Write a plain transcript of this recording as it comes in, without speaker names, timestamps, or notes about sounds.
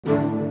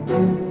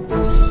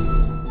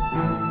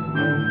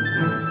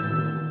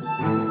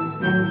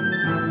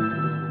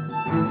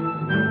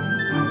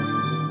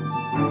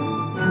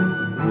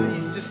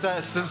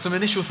some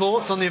initial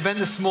thoughts on the event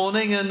this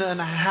morning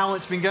and how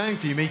it's been going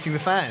for you, meeting the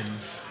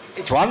fans.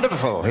 It's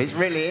wonderful. It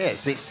really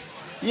is. It's,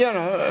 you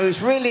know, it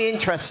was really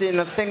interesting,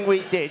 the thing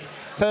we did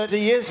 30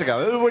 years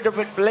ago. Who would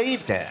have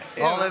believed it?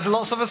 Oh, there's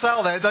lots of us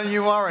out there, don't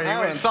you worry.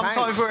 Aaron,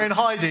 sometimes we're in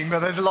hiding, but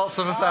there's lots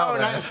of us out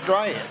there. Oh, that's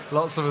great.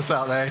 Lots of us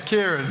out there.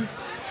 Kiran?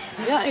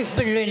 Yeah, it's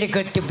been really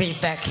good to be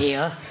back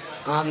here.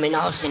 I mean,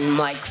 I was in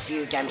Mike a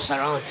few times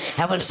around.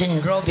 I was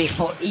in Robbie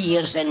for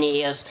years and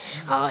years.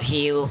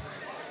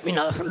 You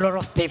know, a lot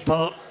of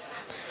people,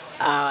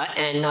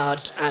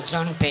 and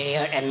John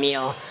Bayer and me,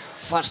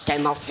 first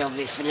time after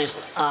we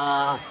finished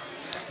Dark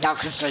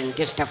Crystal,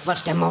 this is the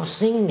first time I was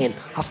singing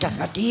after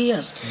 30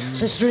 years.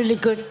 So it's really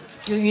good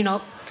to, you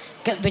know,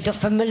 get with the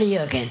family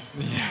again.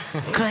 Yeah.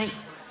 Great.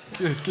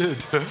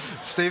 Good.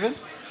 Stephen?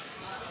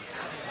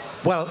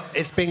 Well,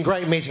 it's been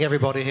great meeting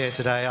everybody here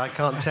today. I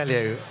can't tell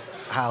you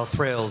how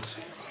thrilled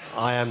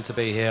I am to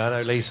be here. I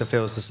know Lisa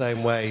feels the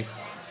same way,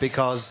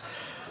 because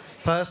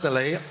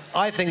personally,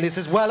 I think this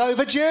is well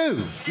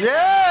overdue.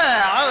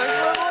 Yeah, I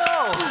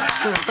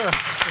think so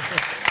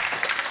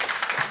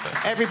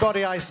well.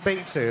 Everybody I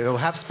speak to, or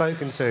have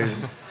spoken to,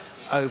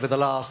 over the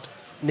last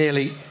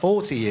nearly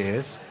 40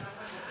 years,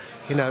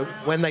 you know,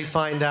 when they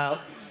find out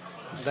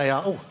they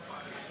are, oh,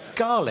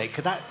 Garlick,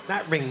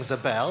 that rings a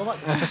bell.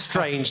 That's a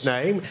strange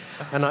name.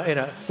 And you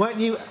know, weren't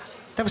you?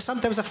 There was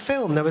a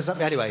film. There was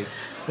something. Anyway,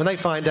 when they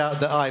find out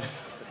that I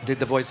did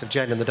the voice of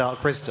Jen in The Dark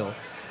Crystal,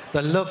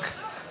 the look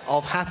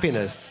of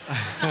happiness,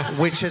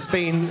 which has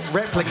been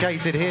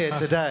replicated here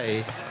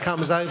today,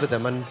 comes over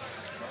them, and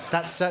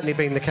that's certainly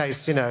been the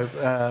case. You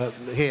know,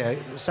 here,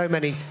 so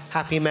many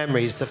happy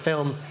memories. The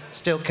film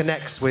still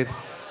connects with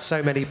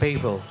so many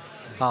people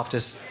after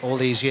all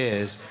these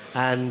years.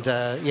 And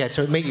yeah,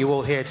 to meet you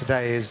all here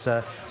today is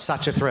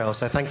such a thrill.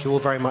 So thank you all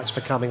very much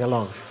for coming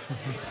along.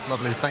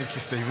 Lovely. Thank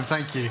you, Stephen.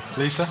 Thank you.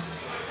 Lisa?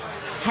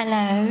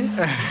 Hello.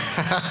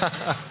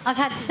 I've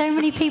had so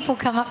many people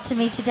come up to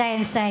me today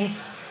and say,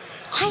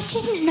 I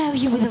didn't know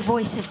you were the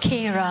voice of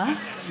Kira.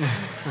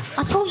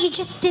 I thought you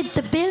just did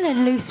the Bill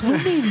and Loose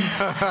Women.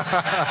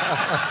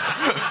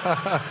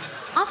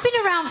 I've been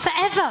around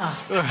forever.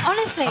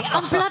 Honestly,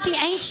 I'm bloody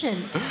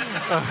ancient.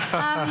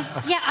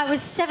 Yeah, I was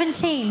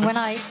 17 when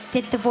I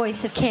did the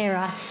voice of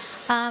Kira.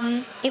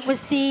 It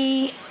was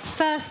the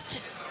first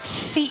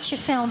feature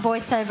film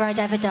voiceover I'd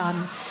ever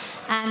done.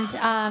 And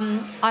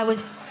I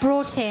was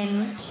brought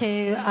in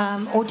to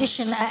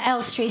audition at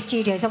Elstree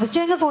Studios. I was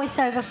doing a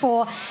voiceover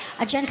for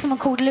a gentleman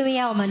called Louis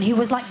Elman, who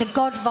was like the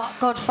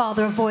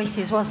godfather of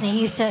voices, wasn't he?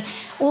 He used to,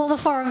 all the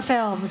foreign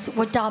films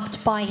were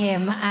dubbed by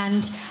him,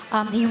 and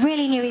he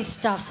really knew his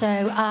stuff.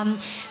 So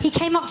he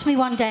came up to me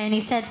one day and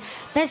he said,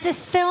 there's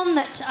this film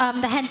that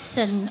the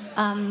Henson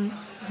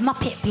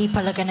Muppet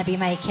people are going to be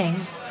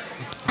making,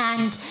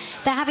 and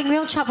they're having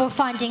real trouble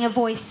finding a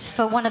voice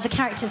for one of the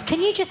characters.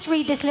 Can you just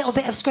read this little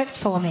bit of script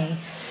for me?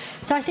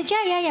 So I said,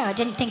 yeah. I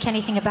didn't think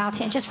anything about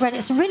it and just read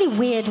it. Some really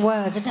weird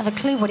words. I didn't have a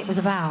clue what it was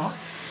about.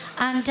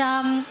 And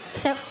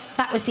so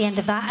that was the end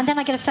of that. And then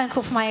I get a phone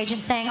call from my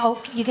agent saying,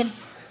 oh, you're going to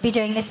be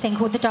doing this thing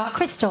called The Dark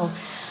Crystal.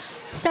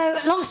 So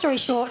long story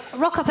short,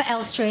 rock up at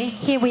Elstree.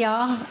 Here we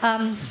are,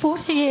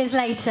 40 years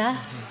later.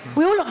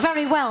 We all look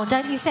very well,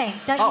 don't you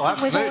think? Don't you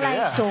think we've all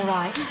aged all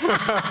right?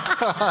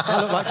 I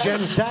look like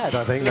Jen's dad,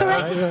 I think.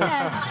 Correct,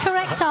 yes,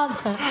 correct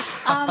answer.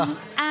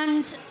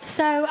 And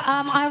so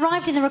I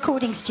arrived in the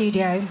recording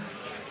studio.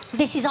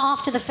 This is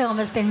after the film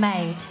has been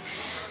made.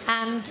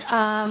 And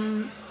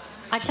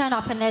I turn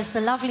up and there's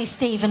the lovely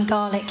Stephen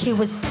Garlick, who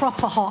was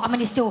proper hot. I mean,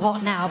 he's still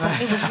hot now, but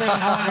he was really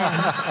hot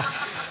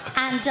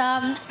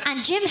then.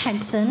 And Jim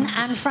Henson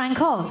and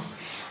Frank Oz.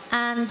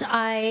 And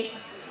I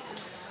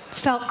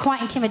felt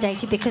quite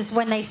intimidated because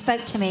when they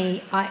spoke to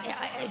me,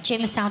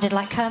 Jim sounded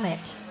like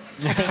Kermit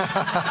a bit,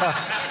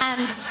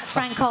 and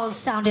Frank Oz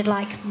sounded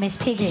like Miss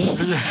Piggy,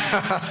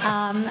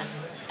 and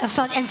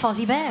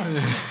Fozzie Bear,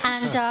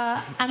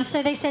 and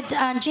so they said,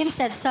 Jim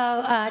said,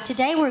 so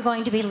today we're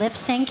going to be lip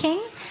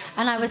syncing,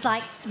 and I was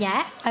like,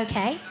 yeah,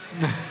 okay.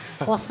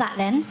 What's that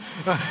then?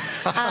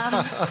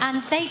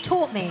 And they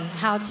taught me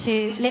how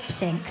to lip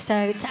sync,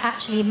 so to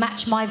actually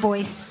match my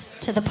voice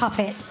to the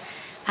puppet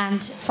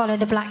and follow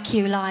the black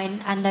cue line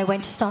and know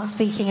when to start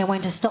speaking and when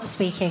to stop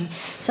speaking.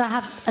 So I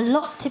have a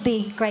lot to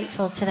be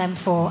grateful to them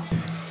for.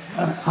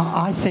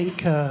 I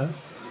think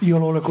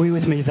you'll all agree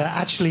with me that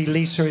actually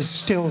Lisa is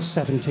still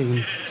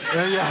 17.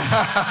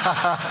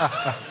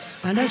 Yeah.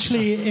 And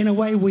actually, in a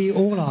way, we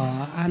all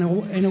are. And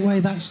in a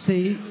way, that's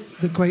the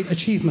great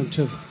achievement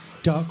of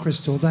Dark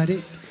Crystal, that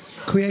it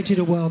created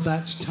a world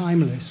that's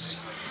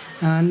timeless.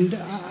 And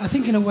I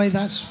think in a way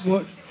that's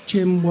what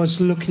Jim was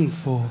looking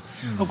for.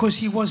 Of course,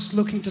 he was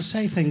looking to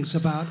say things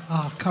about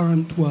our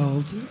current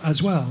world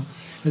as well,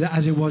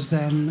 as it was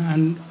then,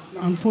 and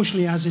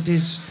unfortunately as it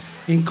is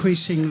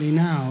increasingly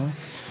now,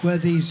 where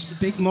these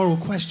big moral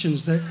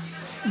questions that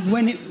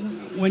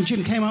when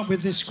Jim came up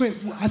with this script,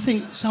 I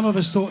think some of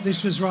us thought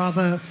this was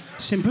rather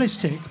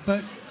simplistic,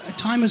 but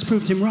time has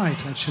proved him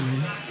right,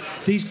 actually.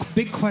 These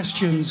big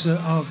questions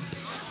of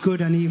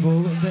good and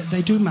evil,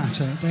 they do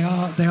matter. They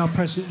are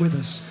present with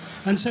us.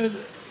 And so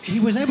he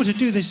was able to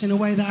do this in a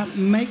way that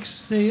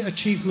makes the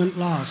achievement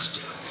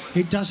last.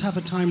 It does have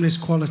a timeless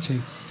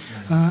quality.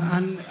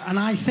 And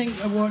I think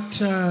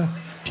what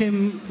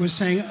Tim was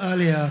saying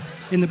earlier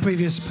in the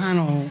previous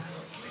panel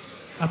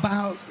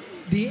about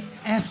the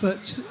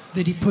effort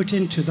that he put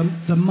into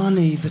the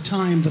money, the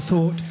time, the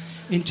thought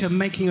into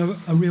making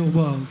a real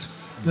world.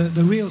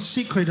 The real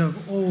secret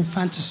of all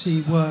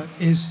fantasy work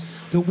is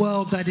the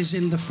world that is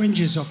in the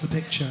fringes of the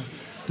picture,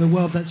 the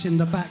world that's in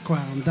the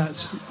background,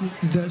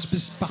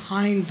 that's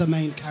behind the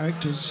main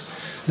characters,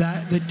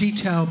 that the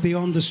detail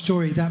beyond the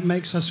story that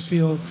makes us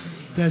feel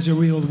there's a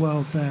real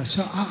world there.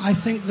 So I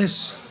think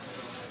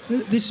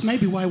this may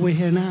be why we're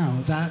here now,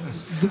 that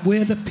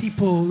we're the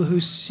people who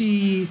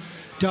see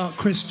Dark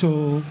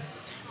Crystal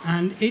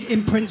and it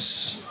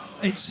imprints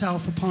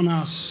itself upon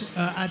us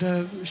at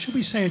a, should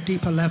we say, a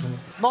deeper level.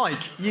 Mike,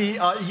 you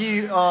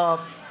are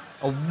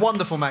a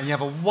wonderful man. You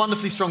have a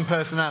wonderfully strong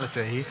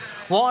personality.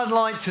 What I'd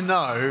like to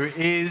know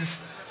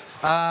is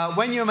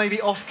when you're maybe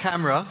off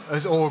camera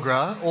as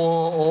Aughra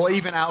or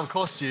even out of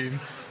costume,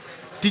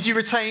 did you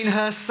retain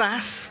her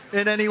sass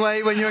in any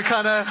way when you were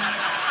kind of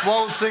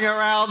waltzing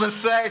around the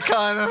set,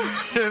 kind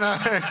of, you know?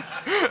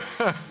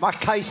 My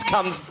case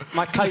comes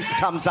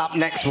up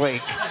next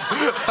week.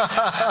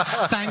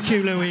 Thank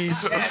you,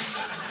 Louise.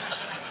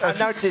 I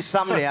noticed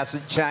somebody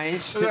hasn't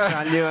changed since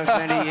I knew her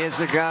many years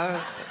ago.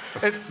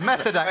 It's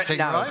method acting,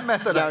 right?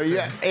 Method acting.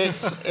 Yeah,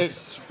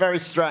 it's very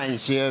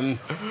strange.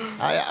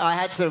 I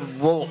had to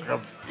walk,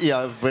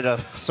 with a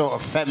sort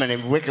of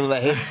feminine wiggle the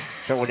hips,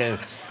 sort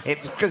of.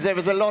 Because there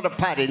was a lot of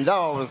padding.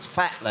 Though I was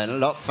fat then, a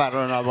lot fatter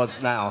than I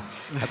was now.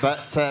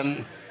 But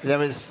there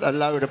was a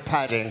load of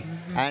padding.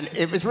 And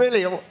it was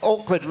really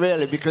awkward,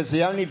 really, because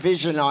the only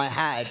vision I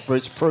had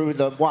was through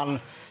the one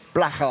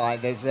black eye.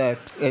 There's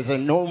a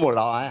normal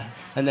eye,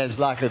 and there's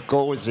like a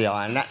gauzy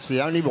eye, and that's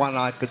the only one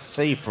I could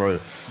see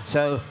through.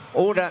 So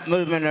all that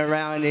movement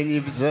around in the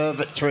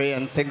observatory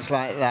and things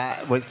like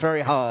that was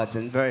very hard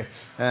and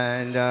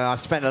I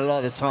spent a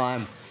lot of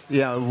time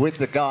with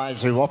the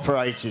guys who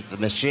operated the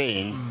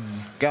machine,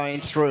 going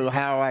through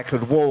how I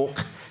could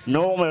walk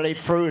normally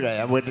through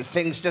there with the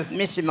things just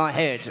missing my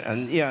head.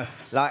 And,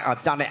 like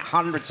I've done it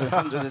hundreds and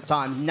hundreds of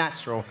times,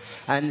 natural.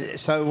 And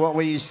so what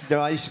we used to do,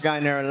 I used to go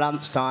in there at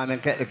lunchtime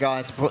and get the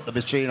guy to put the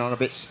machine on a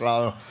bit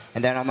slow,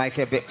 and then I'll make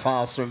it a bit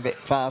faster and a bit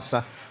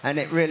faster. And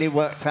it really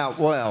worked out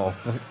well.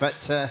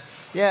 But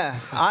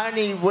I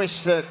only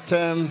wish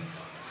that...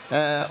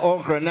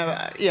 Aughra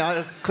never,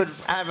 could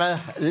have a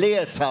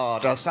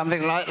leotard or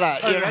something like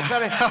that.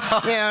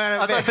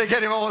 I don't think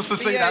anyone wants to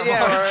see that.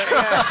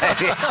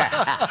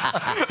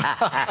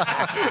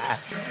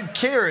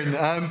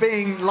 Kiran,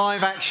 being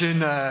live action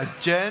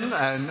Jen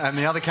and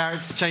the other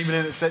characters,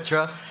 Chamberlain,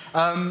 etc.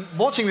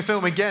 Watching the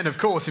film again, of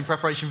course, in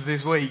preparation for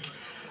this week.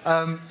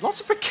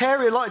 Lots of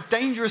precarious,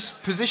 dangerous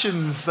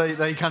positions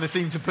they kind of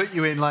seem to put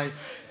you in, like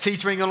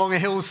teetering along a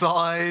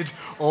hillside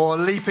or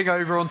leaping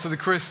over onto the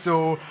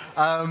crystal.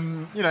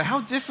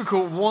 How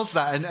difficult was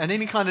that? And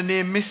any kind of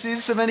near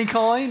misses of any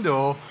kind,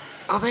 or?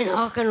 I mean,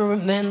 I can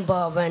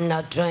remember when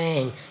I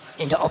trained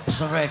in the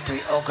observatory,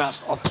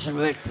 Aughra's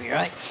observatory,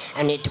 right?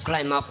 I need to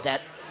climb up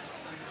that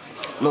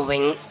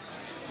moving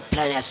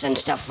planets and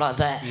stuff like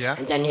that. Yeah.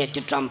 And then you had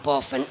to jump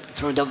off and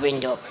through the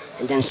window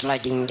and then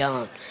sliding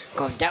down.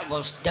 Because that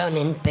was done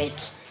in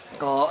bits.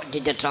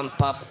 Did the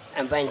jump up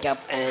and went up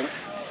and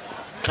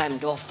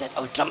climbed off that,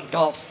 or jumped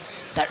off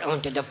that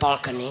onto the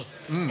balcony.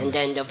 And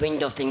then the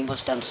window thing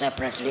was done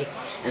separately.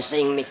 And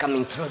seeing me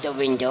coming through the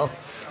window,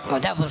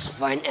 that was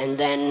fine. And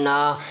then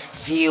a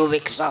few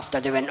weeks after,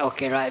 they went,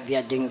 okay, right, we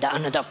are doing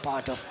another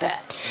part of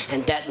that.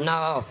 And that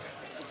now,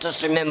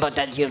 just remember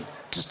that you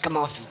just come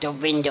out of the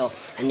window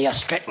and you're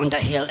straight on the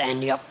hill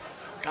and you're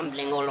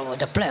tumbling all over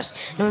the place.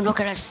 No,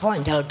 okay, that's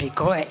fine, that'll be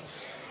great.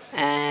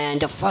 And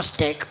the first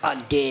take I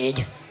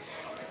did,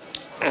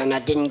 and I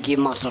didn't give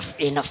myself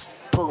enough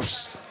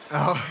boost.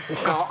 Oh.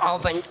 So I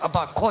went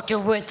about quarter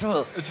way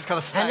through. It just kind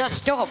of staggered. And I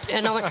stopped,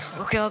 and I went,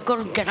 okay, I've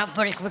got to get up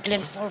very quickly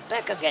and fall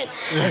back again.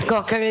 And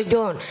go carry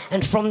on.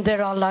 And from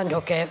there I learned,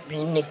 okay,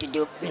 we need to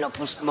do,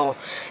 push more.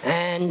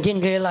 And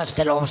didn't realize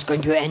that I was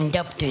going to end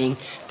up doing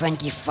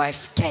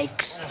 25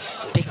 takes.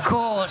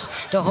 Because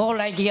the whole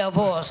idea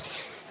was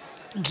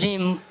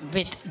Jim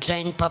with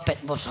Jane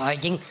Puppet was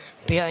hiding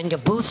behind the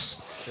bush.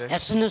 Yeah.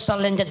 As soon as I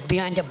landed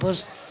behind the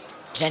bush,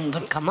 Jen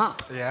would come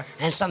up. Yeah.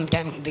 And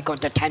sometimes we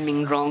got the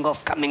timing wrong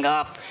of coming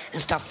up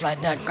and stuff like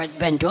that. It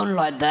went on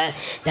like that.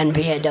 Then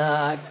we had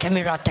a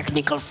camera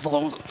technical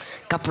fault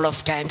a couple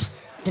of times.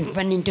 Then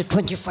went into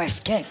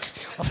 25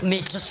 takes of me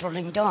just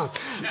rolling down.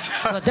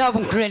 So that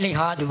was a really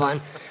hard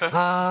one.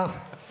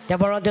 There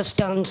were other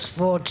stunts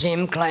for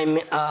Jane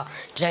climbing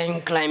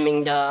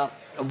the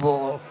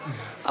wall,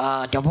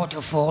 the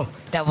waterfall.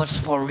 That was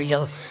for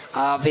real.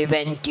 We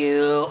went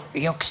to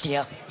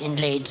Yorkshire in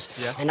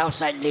Leeds, and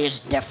outside Leeds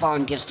they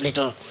found this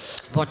little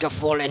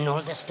waterfall and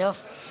all this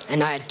stuff.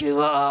 And I had to,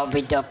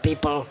 with the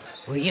people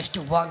we used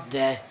to walk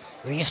there.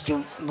 We used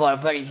to,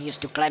 very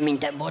used to climbing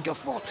that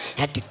waterfall.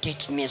 Had to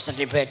teach me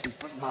where to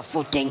put my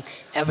footing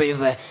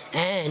everywhere.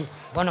 And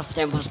one of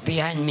them was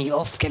behind me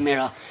off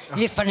camera.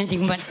 If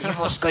anything went, he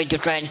was going to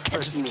try and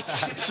catch me.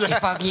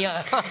 If I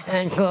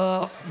and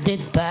did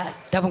that,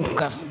 that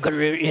was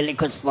really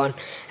good fun.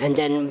 And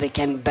then we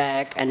came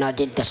back and I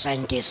did the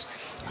scientist.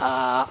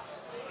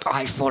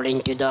 I fall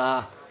into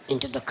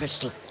the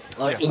crystal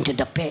or into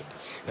the pit.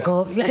 It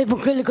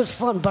was really good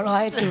fun, but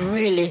I had to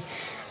really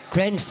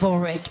train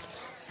for it.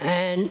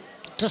 And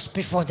just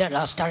before that,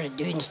 I started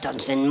doing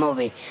stunts in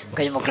movie.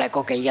 Because it was like,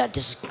 okay, yeah,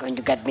 this is going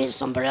to get me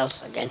somewhere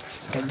else again.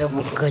 Because it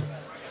was good.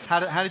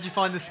 How did you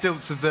find the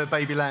stilts of the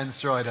baby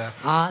Landstrider?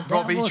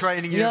 Robbie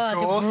training you, of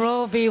course? Yeah,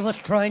 Robbie was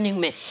training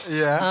me.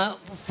 Yeah.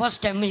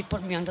 First time he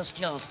put me on the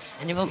stilts,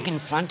 and he walked in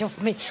front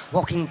of me,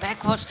 walking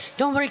backwards.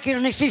 Don't worry,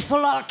 Kiran, if you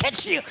fall, I'll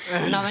catch you.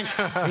 And I went,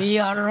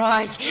 yeah,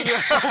 right.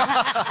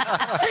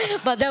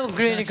 But that was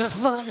really good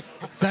fun.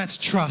 That's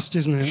trust,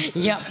 isn't it?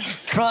 Yeah,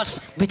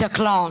 trust with a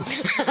clown.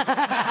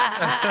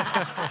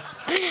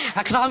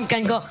 A clown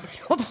can go,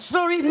 oops,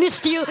 sorry,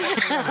 missed you.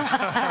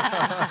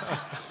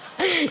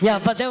 Yeah,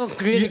 but that was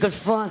really good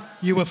fun.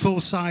 You were full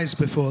size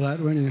before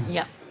that, weren't you?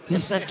 Yeah,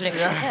 exactly.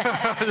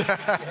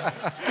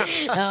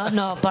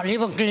 No, but he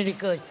was really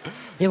good.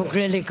 He was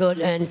really good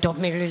and taught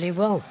me really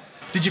well.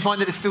 Did you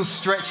find that it still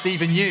stretched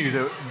even you,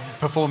 that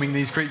performing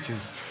these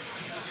creatures?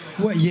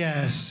 Well,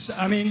 yes.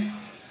 I mean,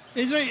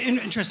 it's very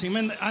interesting.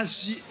 I mean,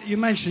 as you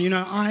mentioned, you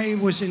know, I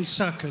was in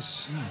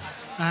circus.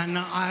 And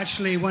I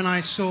actually, when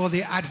I saw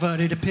the advert,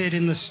 it appeared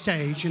in the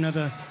stage, you know,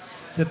 the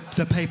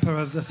paper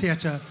of the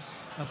theatre,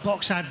 a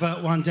box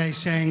advert one day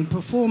saying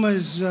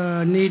performers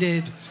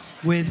needed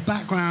with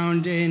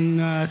background in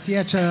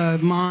theatre,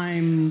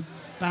 mime,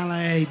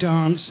 ballet,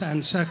 dance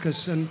and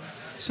circus, and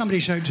somebody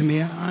showed it to me,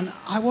 and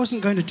I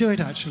wasn't going to do it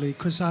actually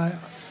because I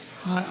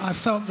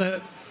felt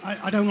that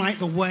I don't like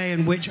the way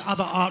in which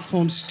other art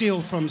forms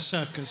steal from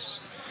circus,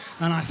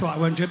 and I thought I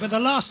won't do it, but the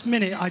last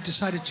minute I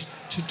decided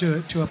to do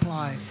it, to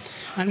apply.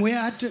 And we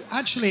had to,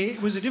 actually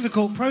it was a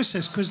difficult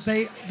process because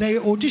they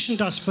auditioned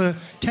us for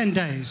 10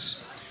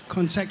 days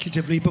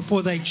consecutively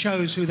before they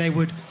chose who they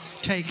would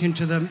take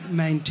into the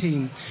main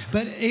team.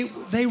 But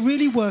they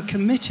really were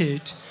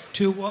committed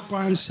to what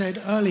Brian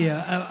said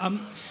earlier,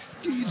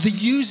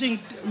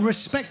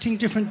 respecting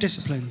different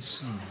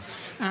disciplines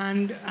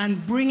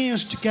and bringing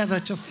us together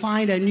to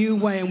find a new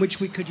way in which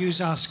we could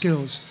use our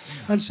skills.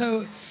 And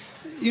so,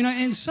 you know,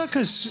 in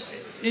circus,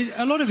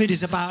 a lot of it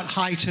is about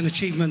height and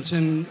achievement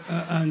and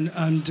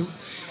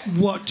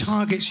what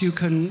targets you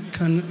can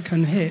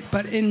hit.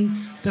 But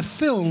in the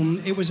film,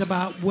 it was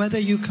about whether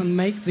you can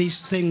make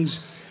these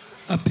things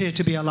appear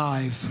to be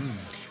alive.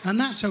 And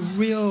that's a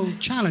real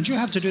challenge. You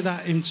have to do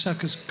that in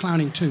circus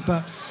clowning too,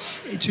 but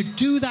to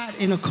do that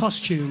in a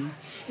costume,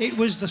 it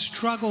was the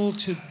struggle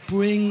to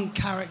bring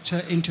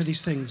character into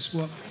these things,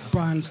 what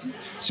Brian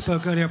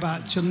spoke earlier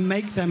about, to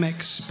make them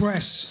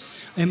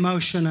express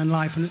emotion and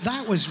life. And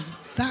that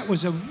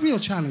was a real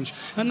challenge.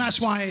 And that's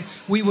why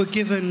we were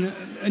given,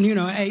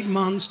 8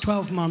 months,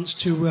 12 months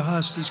to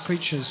rehearse these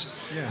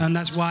creatures. Yeah. And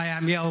that's why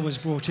Amiel was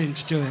brought in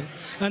to do it.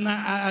 And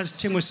that, as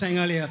Tim was saying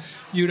earlier,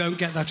 you don't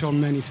get that on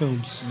many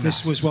films. No.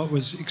 This was what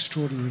was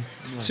extraordinary.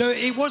 No. So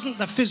it wasn't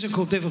the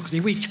physical difficulty.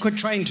 We could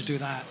train to do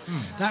that.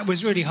 That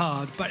was really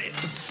hard. But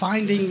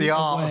finding just the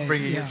art way, of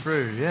bringing it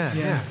through.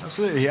 Yeah,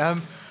 absolutely.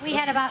 We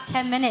had about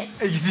 10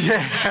 minutes.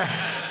 Yeah.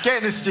 Get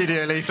in the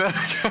studio, Lisa.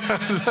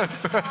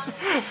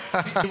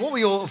 What were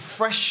your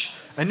fresh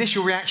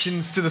initial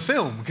reactions to the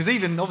film? Because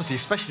even, obviously,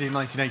 especially in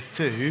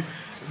 1982,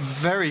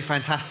 very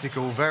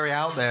fantastical, very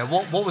out there.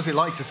 What was it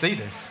like to see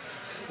this?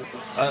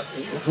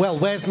 Well,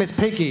 where's Miss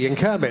Piggy and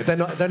Kermit?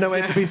 They're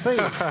nowhere to be seen.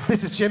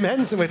 This is Jim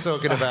Henson we're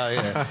talking about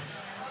here.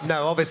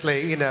 No,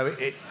 obviously,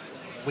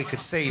 we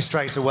could see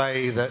straight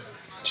away that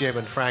Jim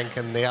and Frank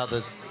and the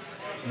other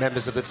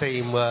members of the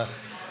team were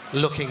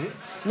looking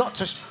not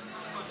to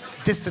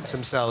distance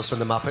themselves from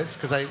the Muppets,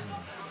 because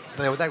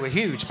they were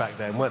huge back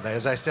then, weren't they,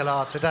 as they still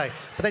are today,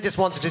 but they just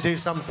wanted to do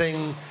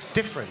something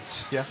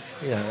different,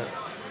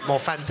 more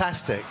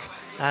fantastic,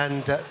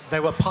 and they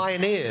were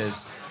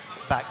pioneers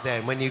back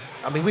then.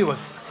 We were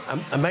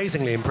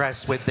amazingly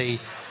impressed with the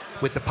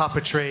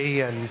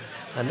puppetry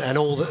and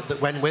all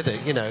that went with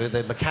it,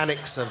 the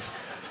mechanics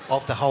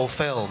of the whole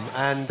film,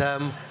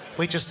 and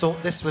we just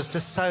thought this was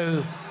just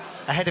so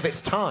ahead of its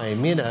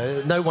time,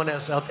 no one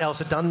else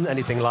had done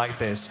anything like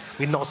this.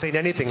 We'd not seen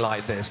anything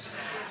like this.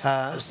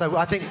 So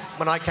I think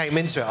when I came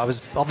into it, I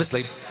was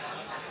obviously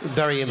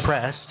very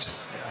impressed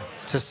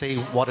to see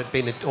what had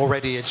been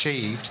already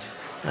achieved.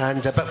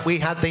 But we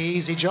had the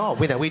easy job.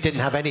 We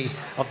didn't have any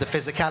of the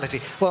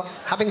physicality. Well,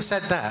 having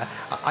said that,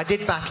 I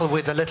did battle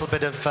with a little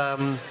bit of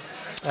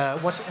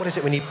what is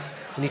it when you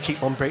and you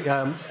keep on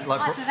Hyperventilating.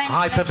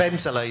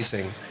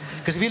 hyperventilating.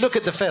 Because if you look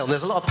at the film,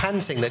 there's a lot of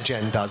panting that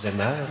Jen does in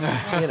there,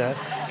 you know,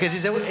 because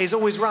he's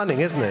always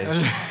running, isn't he?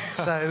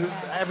 So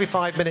every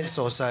 5 minutes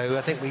or so,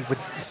 I think we would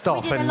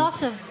stop and We did a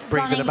lot of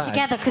running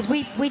together because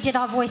we did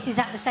our voices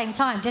at the same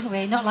time, didn't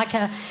we? Not like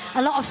a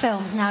lot of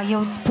films now,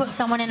 you'll put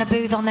someone in a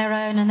booth on their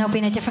own and they'll be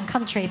in a different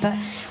country, but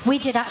we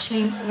did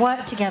actually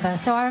work together.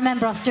 So I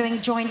remember us doing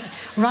joint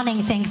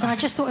running things, and I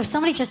just thought if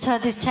somebody just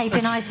heard this tape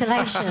in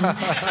isolation,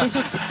 this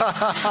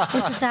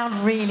would sound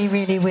really,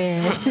 really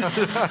weird.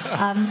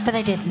 But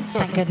they didn't,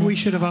 thank goodness. We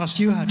should have asked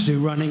you how to do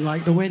Running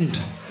Like the Wind.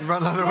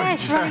 Run like the wind.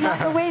 Yes, running like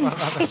the wind.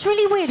 It's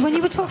really weird when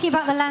you were talking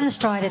about the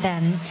Landstrider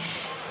then.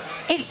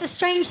 It's a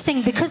strange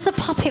thing because the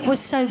puppet was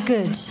so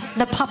good.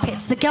 The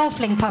puppets, the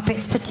Gelfling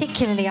puppets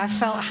particularly, I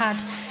felt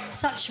had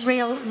such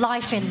real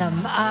life in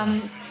them.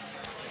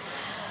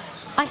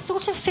 I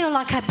sort of feel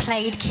like I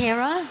played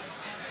Kira.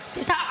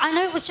 I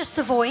know it was just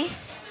the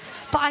voice,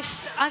 but I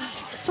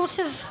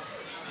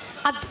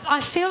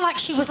feel like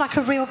she was like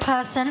a real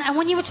person. And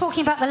when you were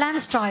talking about the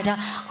Landstrider,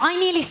 I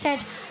nearly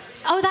said,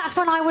 oh, that's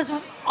when I was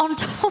on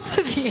top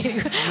of you.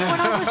 When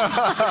I was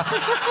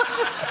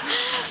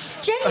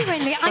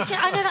genuinely,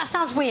 I know that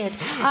sounds weird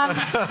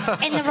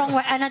in the wrong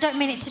way, and I don't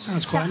mean it to...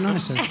 Sounds quite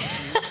nice.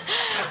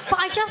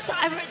 But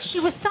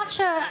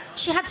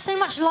she had so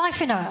much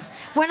life in her.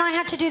 When I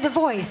had to do the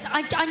voice,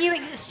 I knew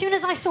as soon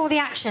as I saw the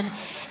action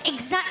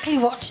exactly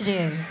what to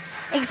do,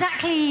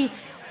 exactly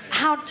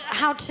how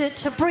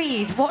to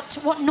breathe,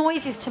 what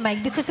noises to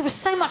make, because there was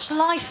so much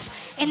life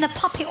in the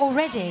puppet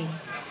already,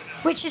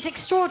 which is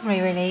extraordinary,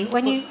 really.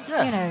 When you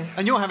know,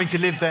 and you're having to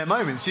live their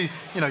moments. You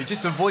know,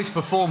 just a voice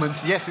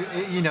performance. Yes,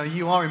 you know,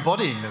 you are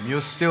embodying them.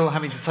 You're still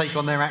having to take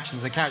on their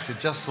actions and character,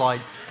 just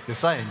like you're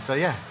saying. So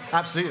yeah,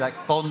 absolutely, that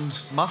bond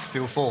must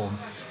still form.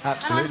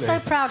 Absolutely. And I'm so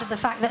proud of the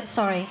fact that.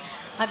 Sorry.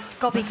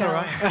 Gobby That's all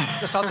right.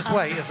 I'll just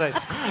wait.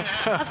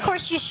 Of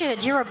course you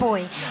should. You're a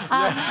boy.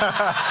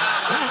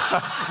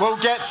 We'll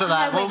get to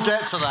that. No we'll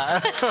get to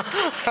that.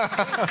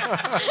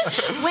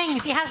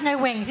 Wings. He has no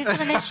wings. He's got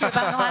an issue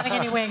about not having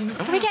any wings.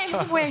 Can we get him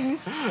some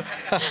wings?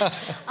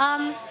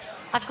 I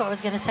forgot what I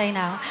was going to say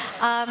now.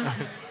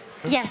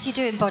 Yes, you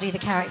do embody the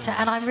character,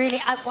 and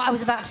what I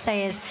was about to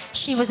say is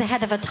she was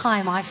ahead of her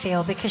time, I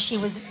feel, because she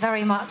was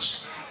very much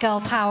girl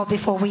power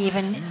before we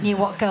even knew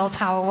what girl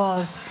power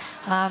was.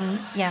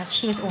 Yeah,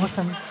 she was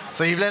awesome.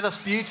 So you've led us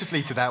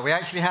beautifully to that. We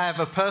actually have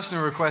a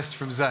personal request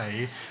from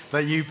Zay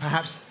that you,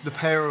 perhaps the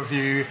pair of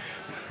you,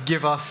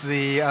 give us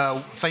the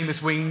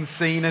famous wings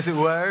scene, as it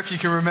were, if you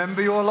can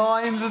remember your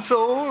lines at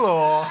all,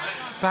 or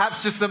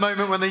perhaps just the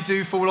moment when they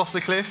do fall off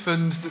the cliff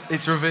and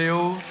it's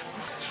revealed.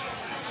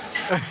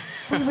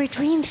 We were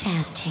dream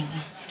fasting.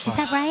 Is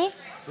that right?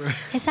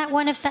 Is that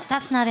one of that?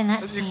 That's not in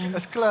that scene.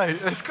 That's close.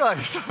 That's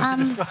close.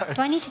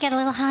 Do I need to get a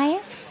little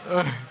higher?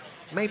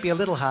 Maybe a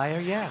little higher,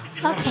 yeah.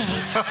 Okay.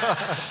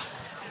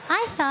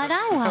 I thought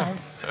I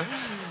was.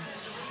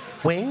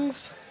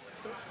 Wings?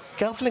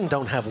 Gelfling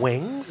don't have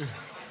wings.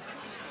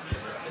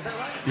 Is that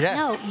right? Yeah.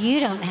 No, you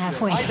don't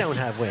have wings. I don't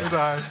have wings.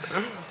 No.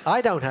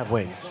 I don't have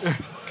wings.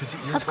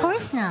 Of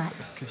course not.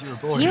 Because you're a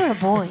boy. You're a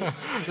boy.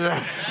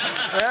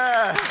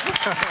 Yeah.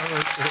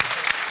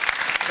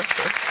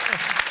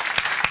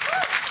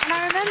 And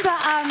I remember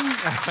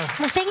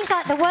the things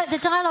like the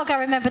dialogue I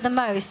remember the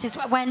most is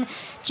when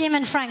Jim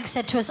and Frank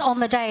said to us on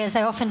the day, as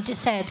they often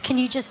said, can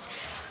you just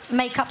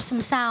make up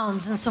some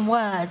sounds and some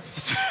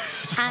words?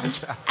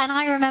 and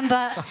I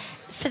remember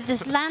for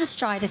this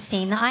Landstrider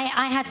scene,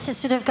 I had to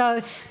sort of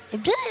go,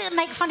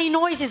 make funny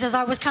noises as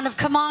I was kind of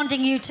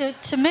commanding you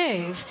to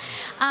move.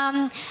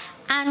 And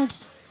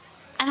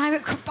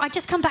I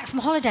just come back from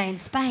holiday in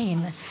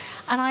Spain.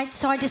 And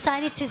so I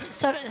decided to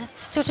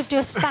sort of do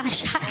a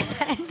Spanish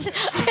accent.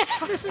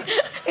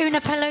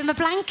 Una paloma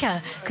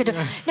blanca.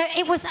 No,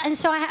 it was, and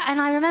so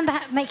I remember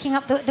making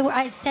up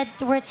I said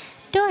the word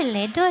dole,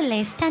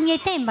 stañe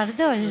tembar,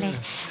 dole.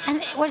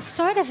 And it was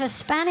sort of a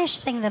Spanish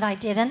thing that I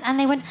did. And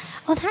they went,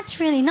 oh, that's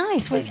really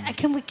nice.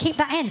 Can we keep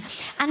that in?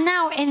 And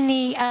now in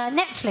the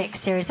Netflix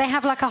series, they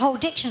have like a whole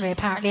dictionary,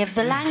 apparently, of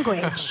the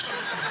language.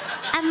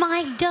 And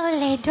my dole,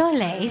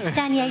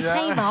 stañe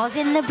temar's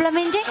in the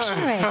blooming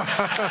dictionary.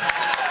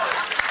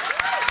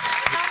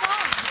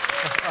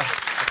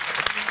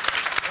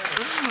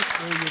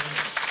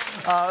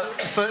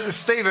 So,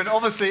 Stephen,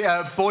 obviously,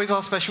 boys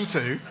are special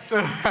too.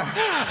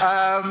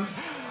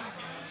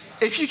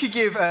 If you could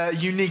give a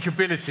unique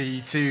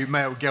ability to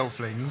male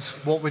Gelflings,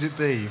 what would it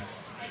be?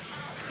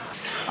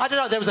 I don't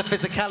know. There was a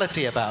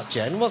physicality about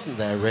Jen, wasn't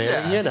there? Really,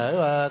 Yeah. you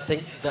know. I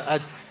think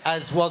that,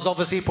 as was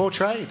obviously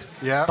portrayed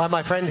by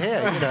my friend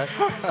here. You know.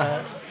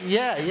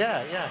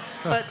 Yeah.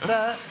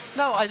 But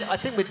no, I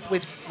think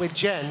with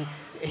Jen.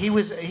 He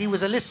was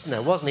a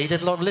listener, wasn't he? He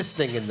did a lot of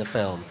listening in the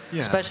film,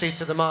 especially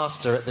to the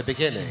master at the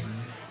beginning.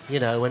 You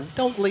know, and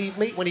don't leave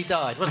me when he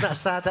died. Wasn't that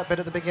sad, that bit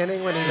at the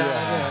beginning when he died?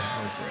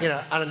 Yeah. You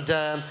know, and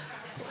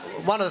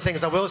one of the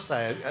things I will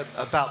say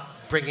about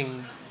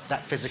bringing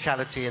that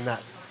physicality and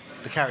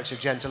the character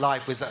of Jen to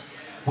life was that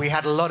we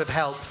had a lot of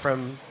help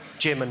from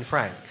Jim and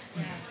Frank.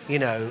 You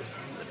know,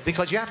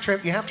 because you have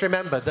to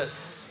remember that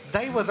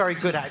they were very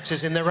good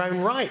actors in their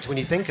own right when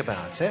you think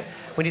about it.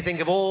 When you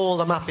think of all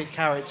the Muppet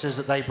characters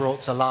that they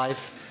brought to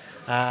life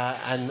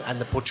and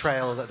the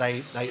portrayal that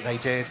they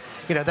did,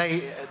 you know,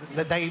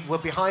 they were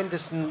behind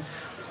us and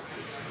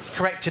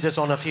corrected us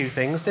on a few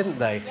things, didn't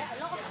they? Yeah,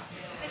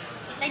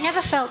 they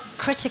never felt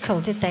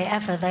critical, did they,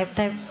 ever?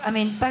 I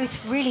mean,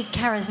 both really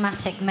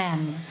charismatic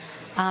men,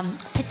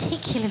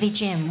 particularly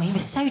Jim. He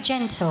was so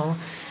gentle.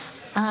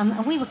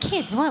 And we were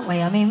kids, weren't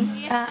we? I mean,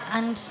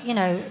 and, you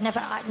know,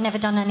 never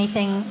done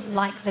anything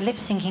like the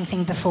lip-syncing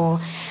thing before.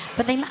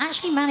 But they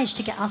actually managed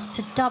to get us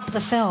to dub the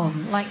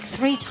film, like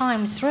 3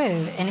 times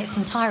through in its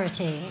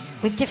entirety,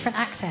 with different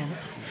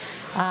accents.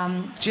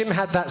 Jim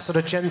had that sort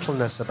of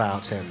gentleness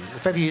about him.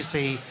 If ever you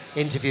see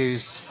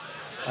interviews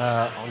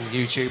on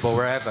YouTube or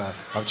wherever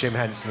of Jim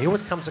Henson, he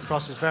always comes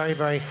across as very,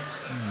 very,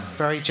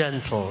 very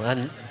gentle.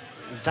 And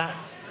that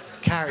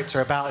character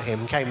about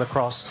him came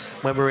across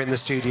when we were in the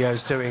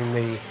studios doing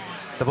the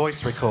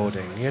voice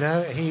recording. You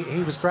know,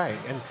 he was great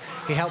and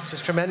he helped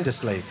us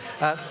tremendously.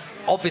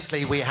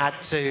 Obviously, we had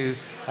to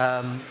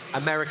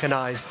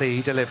Americanise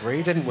the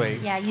delivery, didn't we?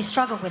 Yeah, you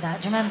struggled with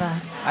that. Do you remember?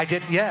 I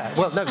did. Yeah.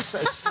 Well, no,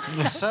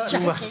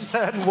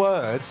 certain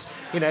words.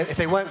 You know, if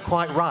they weren't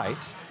quite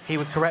right, he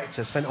would correct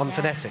us on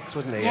phonetics,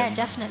 wouldn't he? Yeah, and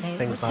definitely.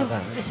 Things like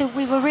that. So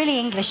we were really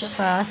English at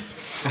first,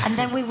 and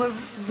then we were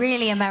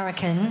really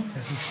American,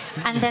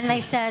 and then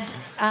they said.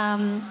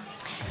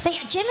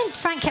 Jim and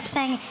Frank kept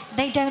saying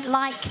they don't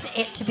like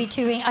it to be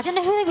too... I don't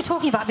know who they were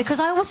talking about,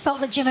 because I always felt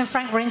that Jim and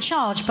Frank were in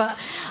charge, but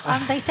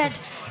they said,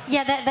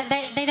 yeah,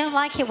 they don't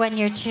like it when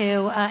you're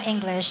too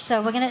English,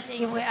 so we're gonna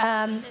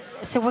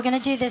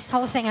do this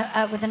whole thing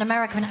with an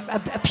American,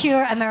 a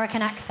pure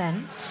American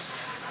accent.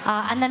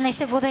 And then they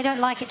said, well, they don't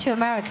like it too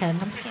American.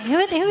 I'm thinking,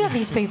 who are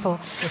these people?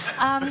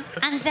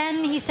 And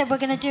then he said, we're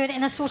going to do it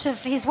in a sort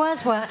of, his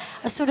words were,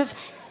 a sort of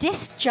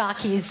disc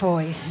jockey's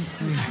voice.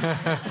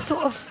 A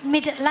sort of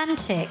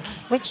mid-Atlantic,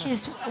 which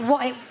is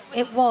what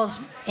it was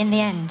in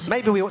the end.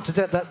 Maybe we ought to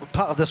do that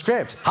part of the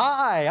script.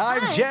 Hi,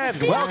 I'm Jen.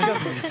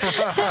 Welcome.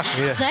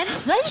 Yeah.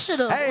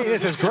 Sensational. Hey,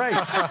 this is great.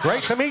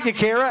 Great to meet you,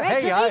 Kira.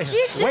 Great to meet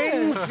you too.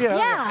 Wings, you know.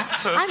 Yeah,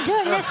 I'm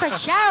doing this for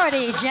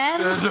charity,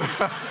 Jen.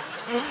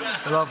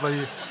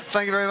 Lovely.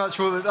 Thank you very much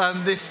for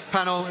this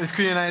panel. This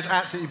Q&A has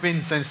absolutely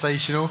been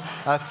sensational.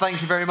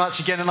 Thank you very much.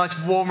 Again, a nice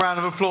warm round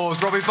of applause.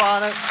 Robbie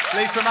Barnett,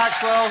 Lisa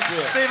Maxwell,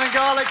 Stephen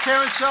Garlick,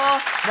 Kiran Shah,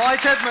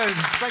 Mike Edmonds.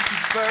 Thank you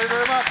very,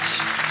 very much.